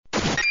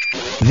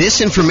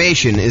This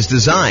information is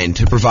designed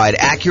to provide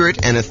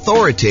accurate and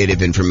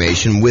authoritative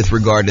information with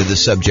regard to the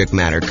subject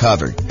matter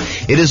covered.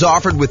 It is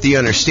offered with the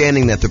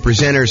understanding that the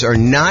presenters are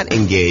not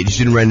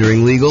engaged in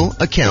rendering legal,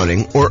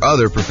 accounting, or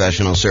other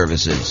professional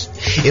services.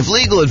 If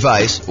legal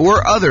advice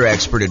or other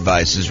expert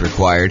advice is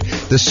required,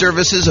 the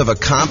services of a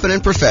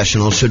competent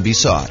professional should be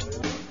sought.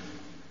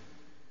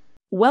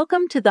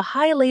 Welcome to the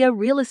Hialeah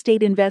Real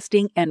Estate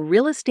Investing and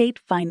Real Estate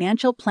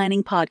Financial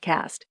Planning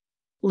Podcast.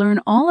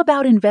 Learn all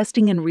about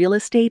investing in real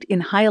estate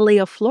in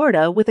Hialeah,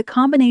 Florida with a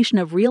combination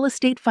of real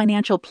estate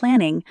financial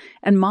planning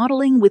and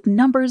modeling with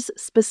numbers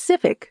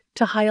specific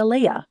to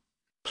Hialeah,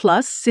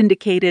 plus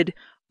syndicated,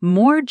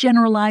 more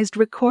generalized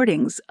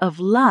recordings of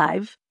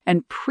live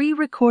and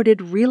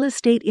pre-recorded real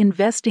estate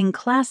investing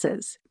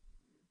classes.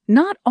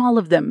 Not all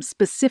of them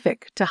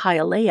specific to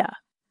Hialeah.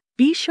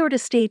 Be sure to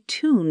stay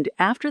tuned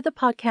after the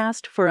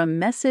podcast for a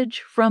message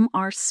from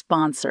our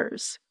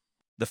sponsors.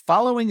 The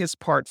following is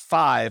part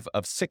 5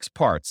 of 6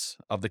 parts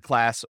of the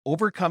class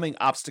Overcoming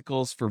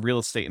Obstacles for Real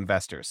Estate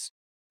Investors.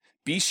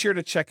 Be sure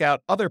to check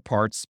out other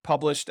parts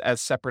published as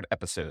separate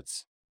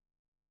episodes.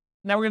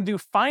 Now we're going to do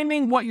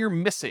finding what you're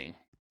missing.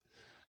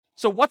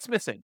 So what's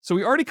missing? So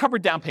we already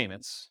covered down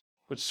payments,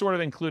 which sort of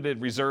included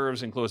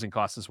reserves and closing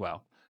costs as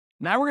well.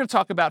 Now we're going to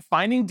talk about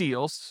finding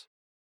deals,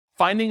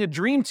 finding a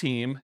dream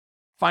team,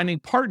 finding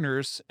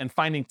partners, and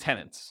finding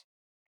tenants.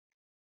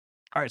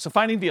 All right, so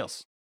finding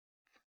deals.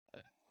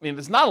 I mean,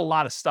 there's not a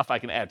lot of stuff I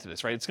can add to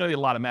this, right? It's going to be a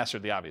lot of master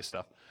the obvious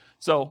stuff.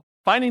 So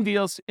finding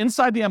deals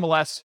inside the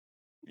MLS,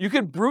 you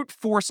can brute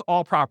force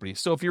all properties.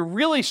 So if you're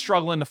really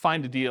struggling to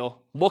find a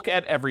deal, look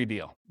at every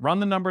deal. Run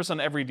the numbers on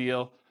every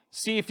deal.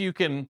 See if you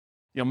can,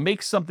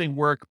 make something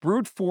work.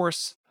 Brute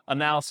force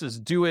analysis,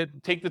 do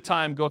it. Take the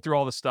time, go through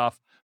all the stuff.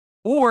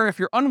 Or if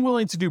you're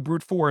unwilling to do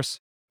brute force,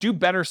 do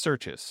better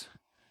searches.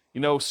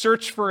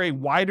 Search for a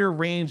wider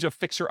range of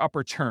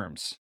fixer-upper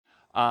terms.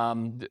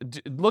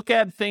 Look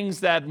at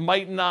things that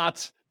might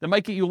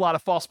get you a lot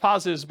of false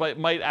positives, but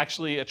might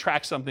actually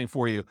attract something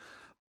for you.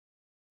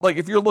 Like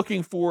if you're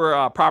looking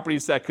for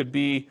properties that could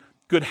be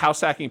good house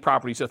hacking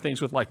properties, so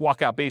things with like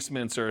walkout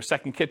basements or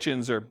second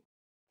kitchens or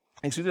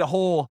things. We did a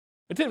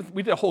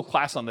whole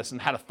class on this and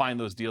how to find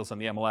those deals on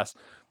the MLS.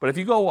 But if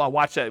you go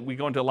watch that, we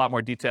go into a lot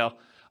more detail.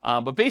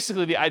 But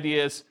basically the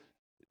idea is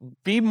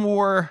be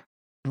more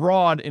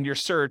broad in your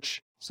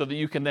search so that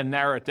you can then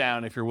narrow it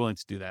down if you're willing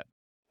to do that.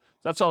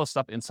 That's all the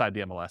stuff inside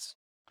the MLS.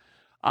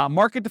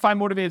 Market to find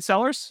motivated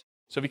sellers.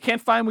 So if you can't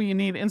find what you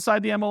need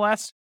inside the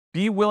MLS,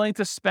 be willing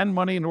to spend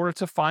money in order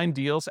to find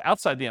deals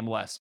outside the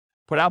MLS.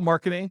 Put out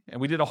marketing, and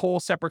we did a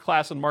whole separate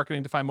class on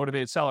marketing to find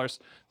motivated sellers,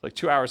 like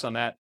 2 hours on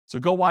that. So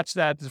go watch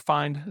that to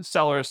find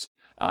sellers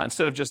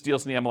instead of just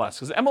deals in the MLS.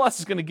 Because MLS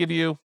is going to give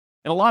you,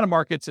 in a lot of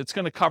markets, it's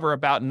going to cover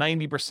about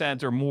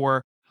 90% or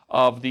more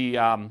of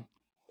the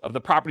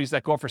properties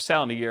that go up for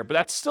sale in a year. But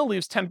that still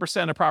leaves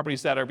 10% of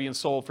properties that are being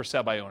sold for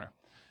sale by owner.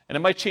 And it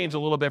might change a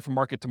little bit from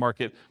market to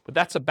market, but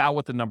that's about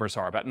what the numbers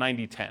are, about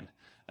 90-10.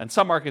 And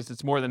some markets,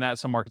 it's more than that.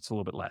 Some markets, a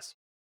little bit less.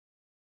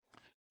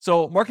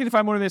 So marketing to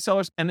find motivated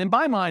sellers. And in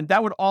my mind,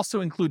 that would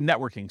also include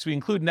networking. So we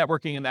include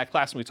networking in that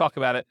class when we talk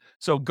about it.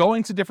 So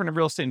going to different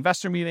real estate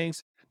investor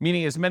meetings,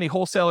 meeting as many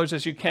wholesalers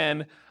as you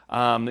can,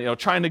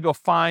 trying to go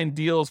find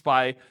deals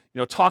by,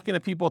 talking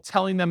to people,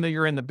 telling them that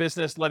you're in the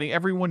business, letting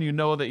everyone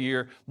that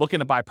you're looking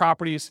to buy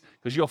properties,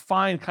 because you'll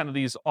find kind of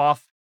these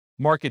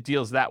off-market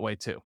deals that way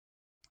too.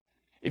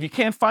 If you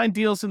can't find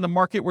deals in the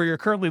market where you're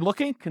currently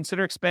looking,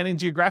 consider expanding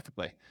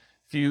geographically.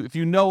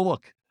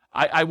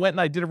 I went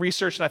and I did a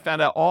research and I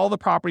found out all the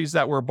properties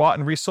that were bought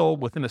and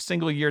resold within a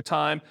single year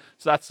time.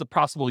 So that's the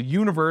possible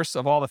universe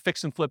of all the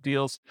fix and flip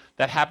deals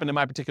that happened in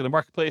my particular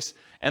marketplace.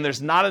 And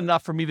there's not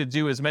enough for me to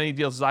do as many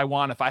deals as I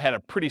want if I had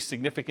a pretty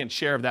significant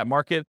share of that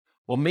market.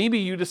 Well, maybe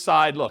you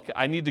decide, look,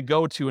 I need to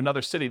go to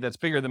another city that's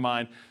bigger than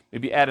mine,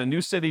 maybe add a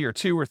new city or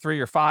 2 or 3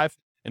 or 5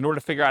 in order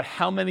to figure out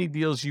how many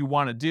deals you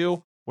want to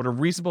do, what a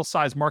reasonable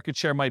size market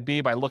share might be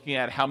by looking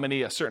at how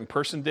many a certain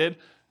person did,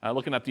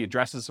 looking up the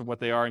addresses of what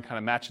they are and kind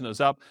of matching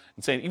those up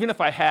and saying, even if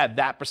I had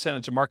that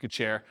percentage of market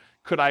share,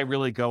 could I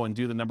really go and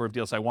do the number of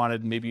deals I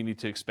wanted? Maybe you need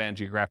to expand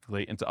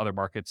geographically into other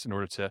markets in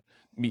order to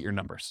meet your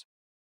numbers.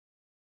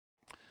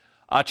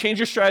 Change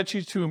your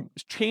strategy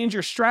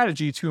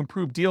to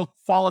improve deal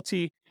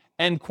quality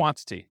and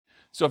quantity.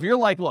 So if you're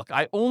like, look,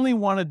 I only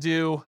want to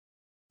do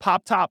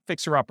top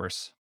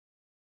fixer-uppers.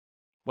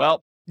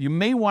 Well, you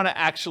may want to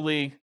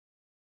actually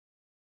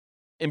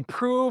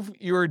improve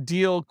your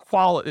deal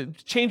quality,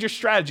 change your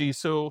strategy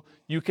so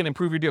you can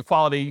improve your deal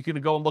quality. You can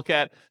go and look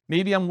at,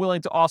 maybe I'm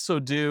willing to also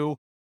do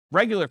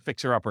regular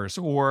fixer-uppers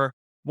or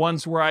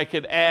ones where I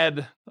could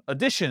add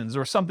additions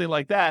or something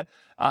like that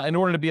in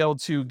order to be able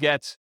to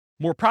get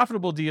more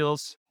profitable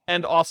deals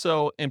and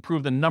also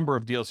improve the number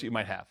of deals that you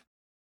might have.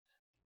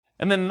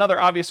 And then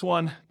another obvious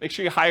one, make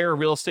sure you hire a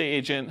real estate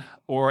agent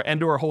or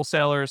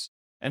wholesalers,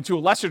 and to a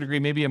lesser degree,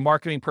 maybe a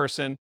marketing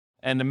person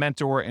and a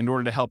mentor in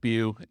order to help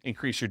you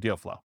increase your deal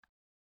flow.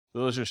 So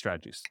those are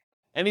strategies.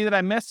 Any that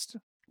I missed?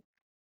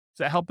 Does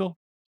that help, Bill?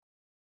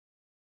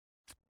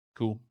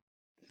 Cool.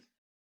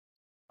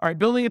 All right,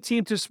 building a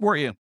team to support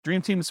you,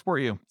 dream team to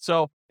support you.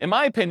 So in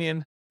my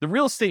opinion, the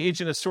real estate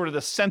agent is sort of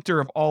the center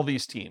of all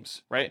these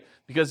teams, right?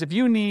 Because if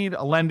you need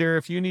a lender,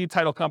 if you need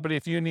title company,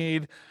 if you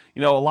need,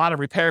 a lot of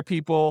repair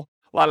people,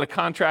 a lot of the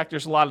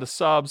contractors, a lot of the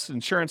subs,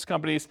 insurance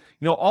companies,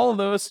 all of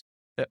those,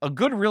 a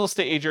good real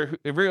estate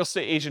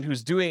agent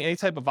who's doing any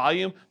type of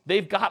volume,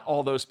 they've got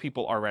all those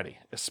people already,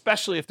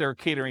 especially if they're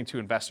catering to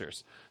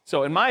investors.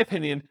 So in my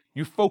opinion,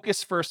 you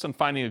focus first on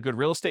finding a good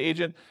real estate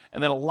agent,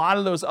 and then a lot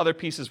of those other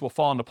pieces will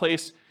fall into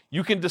place.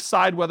 You can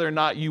decide whether or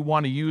not you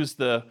want to use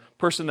the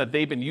person that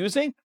they've been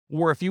using,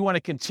 or if you want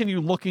to continue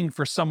looking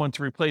for someone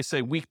to replace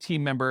a weak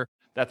team member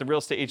that the real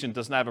estate agent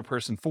doesn't have a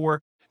person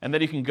for. And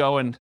then you can go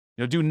and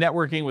do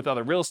networking with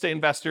other real estate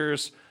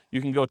investors.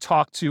 You can go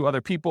talk to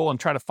other people and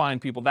try to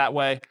find people that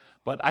way.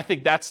 But I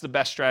think that's the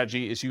best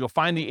strategy, is you go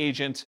find the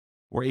agent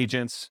or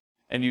agents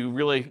and you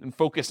really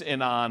focus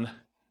in on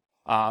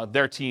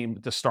their team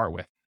to start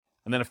with.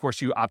 And then, of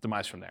course, you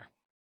optimize from there.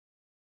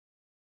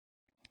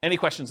 Any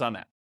questions on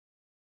that?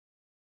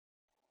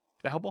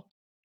 Is that helpful?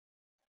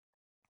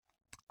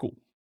 Cool.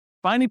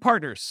 Finding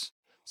partners.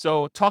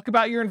 So talk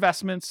about your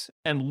investments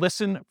and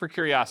listen for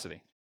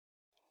curiosity.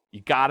 You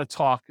got to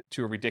talk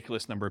to a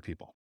ridiculous number of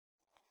people.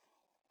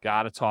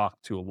 Got to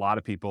talk to a lot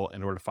of people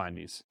in order to find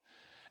these.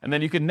 And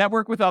then you can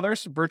network with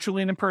others,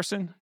 virtually and in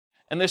person.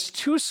 And there's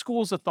two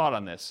schools of thought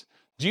on this.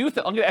 I'm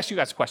going to ask you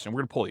guys a question.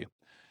 We're going to poll you.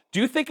 Do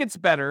you think it's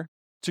better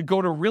to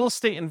go to real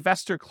estate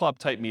investor club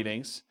type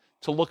meetings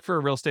to look for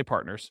real estate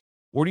partners?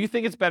 Or do you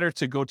think it's better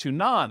to go to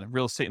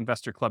non-real estate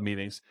investor club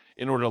meetings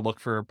in order to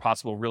look for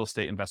possible real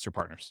estate investor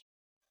partners?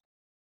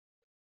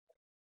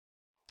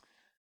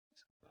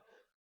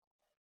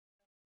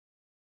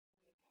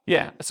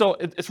 Yeah, so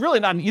it's really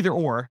not an either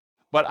or,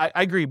 but I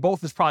agree,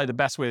 both is probably the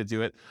best way to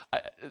do it.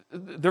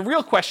 The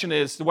real question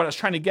is, what I was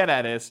trying to get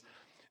at is,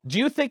 do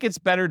you think it's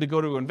better to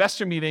go to an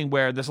investor meeting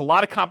where there's a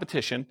lot of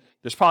competition,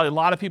 there's probably a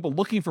lot of people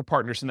looking for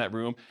partners in that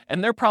room,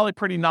 and they're probably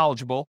pretty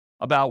knowledgeable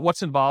about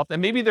what's involved, and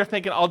maybe they're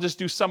thinking, I'll just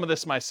do some of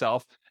this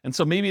myself, and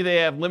so maybe they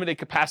have limited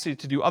capacity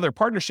to do other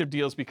partnership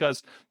deals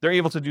because they're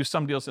able to do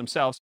some deals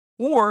themselves?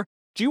 Or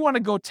do you want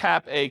to go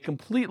tap a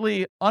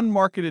completely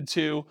unmarketed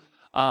to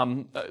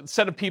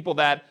set of people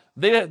that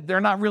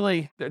they're not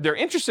really, they're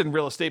interested in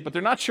real estate, but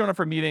they're not showing up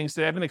for meetings.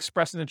 They haven't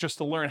expressed an interest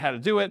to learn how to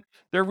do it.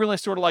 They're really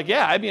sort of like,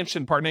 yeah, I'd be interested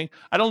in partnering.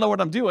 I don't know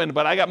what I'm doing,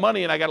 but I got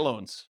money and I got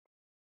loans.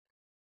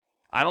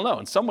 I don't know.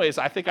 In some ways,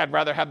 I think I'd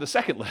rather have the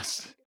second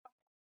list.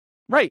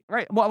 Right.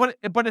 Well,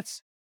 but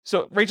it's,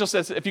 so Rachel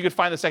says, if you could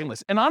find the second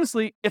list. And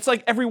honestly, it's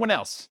like everyone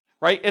else,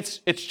 right?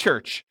 It's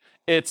church.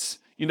 It's,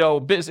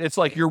 business. It's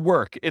like your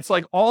work. It's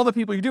like all the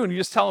people you're doing. You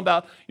just tell them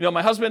about,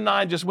 my husband and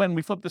I just went and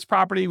we flipped this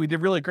property. We did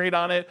really great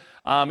on it.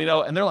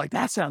 And they're like,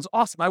 that sounds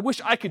awesome. I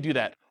wish I could do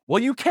that. Well,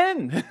 you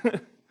can,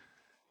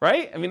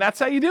 right? I mean, that's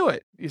how you do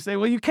it. You say,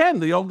 well, you can,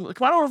 come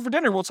on over for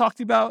dinner. We'll talk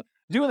to you about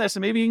doing this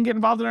and maybe you can get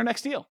involved in our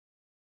next deal.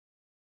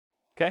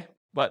 Okay.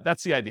 But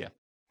that's the idea.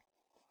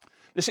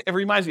 It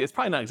reminds me, it's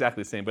probably not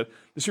exactly the same, but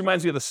this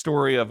reminds me of the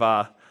story of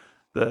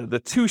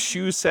the two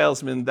shoe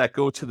salesmen that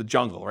go to the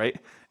jungle, right?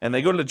 And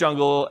they go to the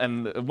jungle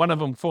and one of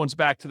them phones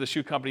back to the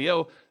shoe company,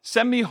 yo,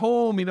 send me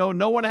home,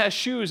 no one has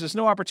shoes, there's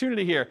no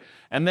opportunity here.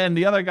 And then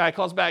the other guy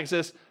calls back and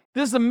says,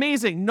 this is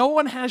amazing, no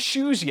one has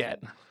shoes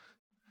yet,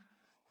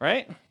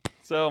 right?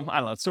 So I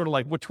don't know, it's sort of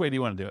like, which way do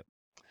you want to do it?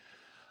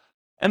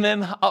 And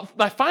then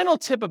my final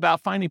tip about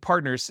finding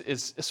partners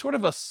is sort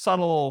of a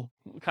subtle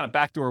kind of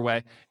backdoor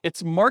way.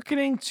 It's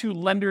marketing to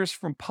lenders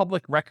from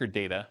public record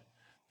data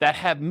that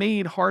have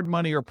made hard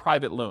money or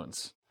private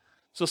loans.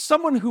 So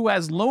someone who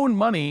has loaned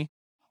money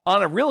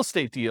on a real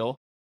estate deal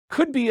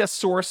could be a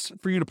source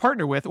for you to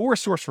partner with, or a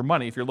source for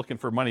money if you're looking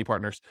for money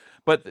partners.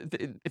 But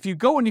if you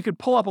go and you could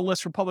pull up a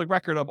list from public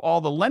record of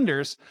all the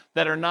lenders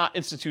that are not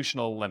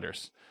institutional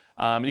lenders.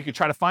 You could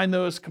try to find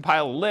those,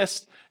 compile a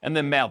list, and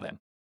then mail them.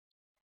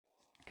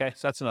 Okay,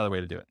 so that's another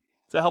way to do it.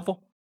 Is that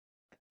helpful?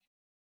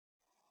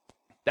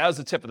 That was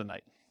the tip of the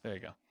night. There you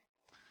go.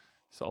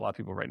 So a lot of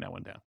people writing that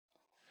one down.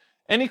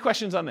 Any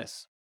questions on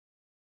this?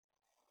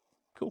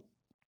 Cool.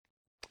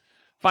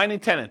 Finding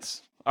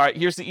tenants. All right,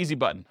 here's the easy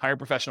button. Hire a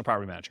professional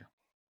property manager.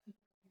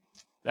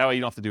 That way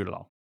you don't have to do it at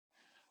all.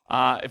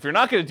 If you're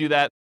not going to do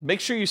that, make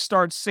sure you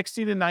start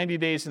 60 to 90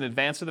 days in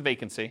advance of the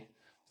vacancy.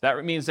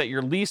 That means that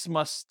your lease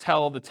must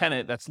tell the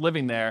tenant that's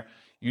living there,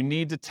 you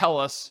need to tell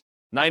us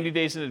 90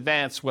 days in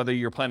advance whether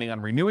you're planning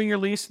on renewing your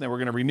lease, and then we're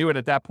going to renew it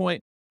at that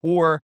point,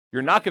 or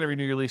you're not going to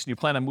renew your lease and you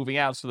plan on moving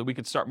out so that we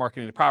can start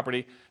marketing the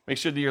property. Make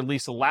sure that your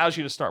lease allows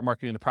you to start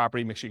marketing the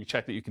property. Make sure you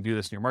check that you can do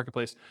this in your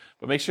marketplace,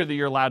 but make sure that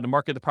you're allowed to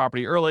market the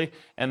property early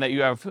and that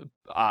you have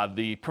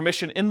the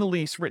permission in the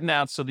lease written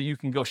out so that you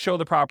can go show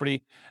the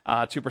property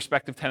to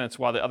prospective tenants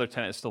while the other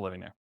tenant is still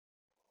living there.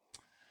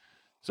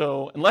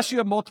 So unless you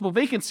have multiple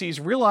vacancies,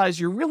 realize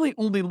you're really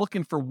only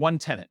looking for one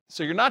tenant.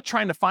 So you're not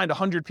trying to find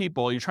 100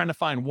 people, you're trying to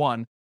find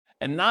one.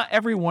 And not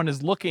everyone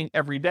is looking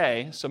every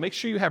day. So make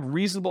sure you have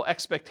reasonable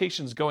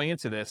expectations going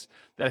into this,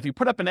 that if you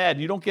put up an ad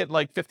and you don't get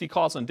like 50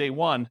 calls on day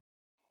one,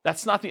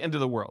 that's not the end of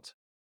the world.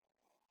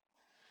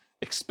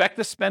 expect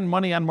to spend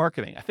money on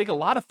marketing. I think a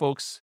lot of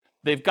folks,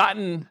 they've got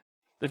a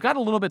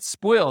little bit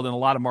spoiled in a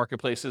lot of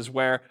marketplaces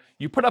where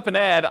you put up an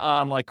ad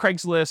on like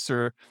Craigslist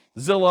or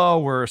Zillow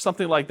or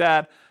something like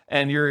that,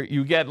 and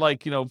you get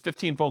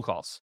 15 phone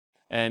calls,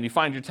 and you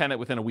find your tenant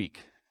within a week.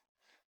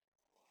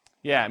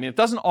 Yeah, I mean, it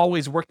doesn't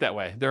always work that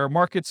way. There are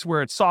markets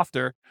where it's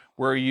softer,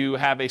 where you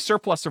have a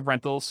surplus of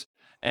rentals,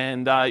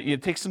 and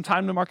it takes some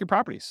time to market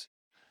properties.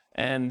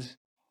 And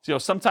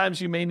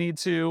sometimes you may need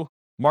to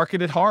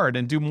market it hard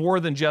and do more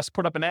than just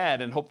put up an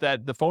ad and hope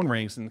that the phone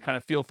rings and kind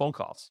of field phone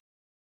calls.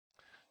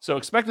 So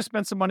expect to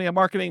spend some money on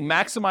marketing,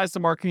 maximize the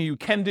marketing you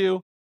can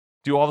do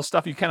all the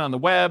stuff you can on the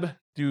web,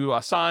 do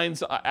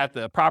signs at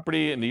the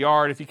property, in the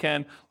yard if you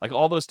can, like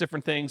all those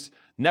different things.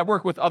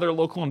 Network with other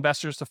local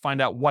investors to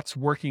find out what's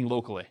working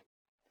locally.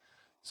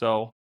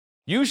 So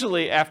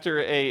usually after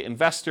an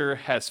investor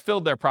has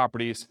filled their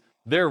properties,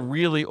 they're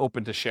really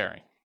open to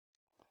sharing.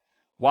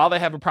 While they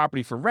have a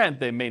property for rent,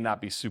 they may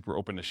not be super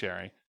open to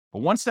sharing. But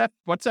once that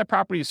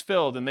property is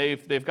filled and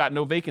they've got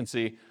no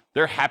vacancy,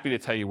 they're happy to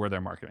tell you where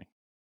they're marketing.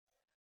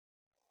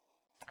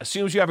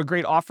 Assumes you have a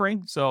great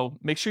offering, so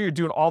make sure you're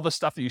doing all the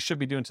stuff that you should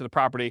be doing to the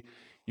property.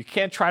 You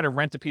can't try to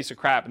rent a piece of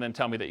crap and then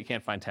tell me that you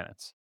can't find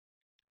tenants.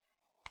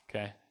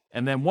 Okay?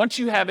 And then once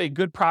you have a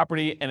good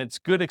property and it's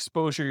good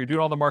exposure, you're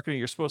doing all the marketing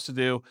you're supposed to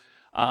do,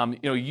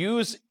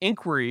 use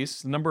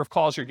inquiries, the number of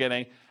calls you're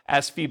getting,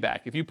 as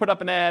feedback. If you put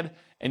up an ad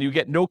and you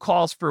get no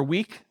calls for a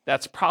week,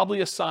 that's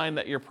probably a sign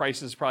that your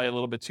price is probably a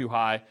little bit too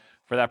high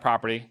for that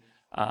property.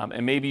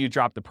 And maybe you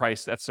drop the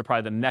price. That's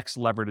probably the next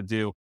lever to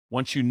do.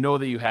 Once you know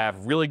that you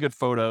have really good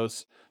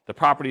photos, the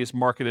property is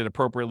marketed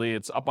appropriately,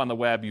 it's up on the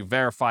web, you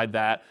verified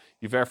that,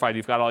 you've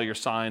got all your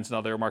signs and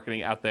other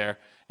marketing out there,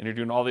 and you're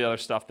doing all the other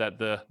stuff that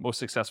the most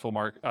successful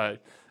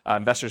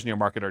investors in your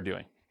market are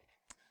doing.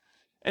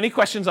 Any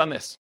questions on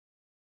this?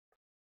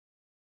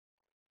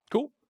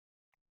 Cool.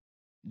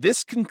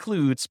 This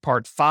concludes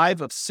part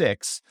 5 of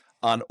 6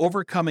 on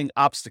overcoming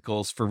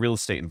obstacles for real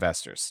estate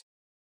investors.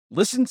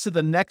 Listen to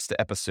the next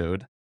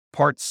episode,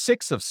 part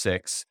 6 of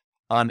 6,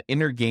 on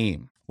inner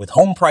game. With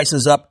home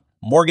prices up,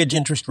 mortgage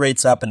interest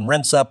rates up, and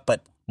rents up,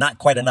 but not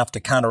quite enough to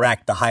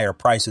counteract the higher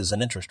prices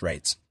and interest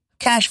rates,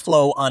 cash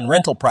flow on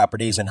rental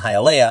properties in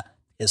Hialeah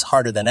is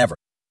harder than ever.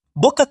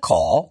 Book a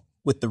call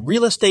with the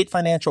Real Estate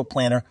Financial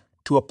Planner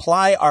to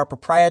apply our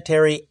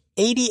proprietary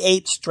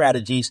 88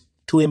 strategies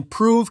to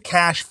improve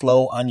cash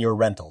flow on your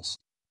rentals.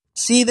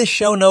 See the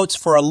show notes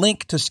for a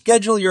link to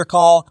schedule your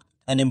call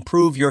and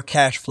improve your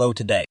cash flow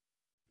today.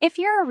 If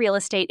you're a real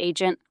estate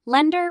agent,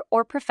 lender,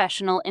 or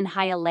professional in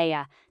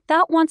Hialeah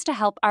that wants to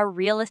help our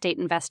real estate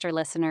investor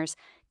listeners,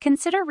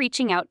 consider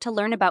reaching out to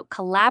learn about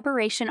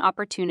collaboration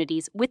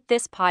opportunities with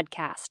this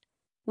podcast.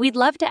 We'd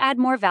love to add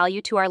more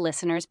value to our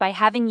listeners by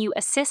having you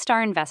assist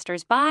our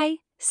investors buy,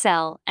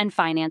 sell, and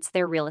finance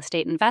their real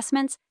estate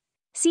investments.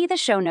 See the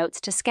show notes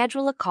to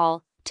schedule a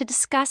call to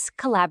discuss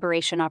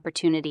collaboration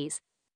opportunities.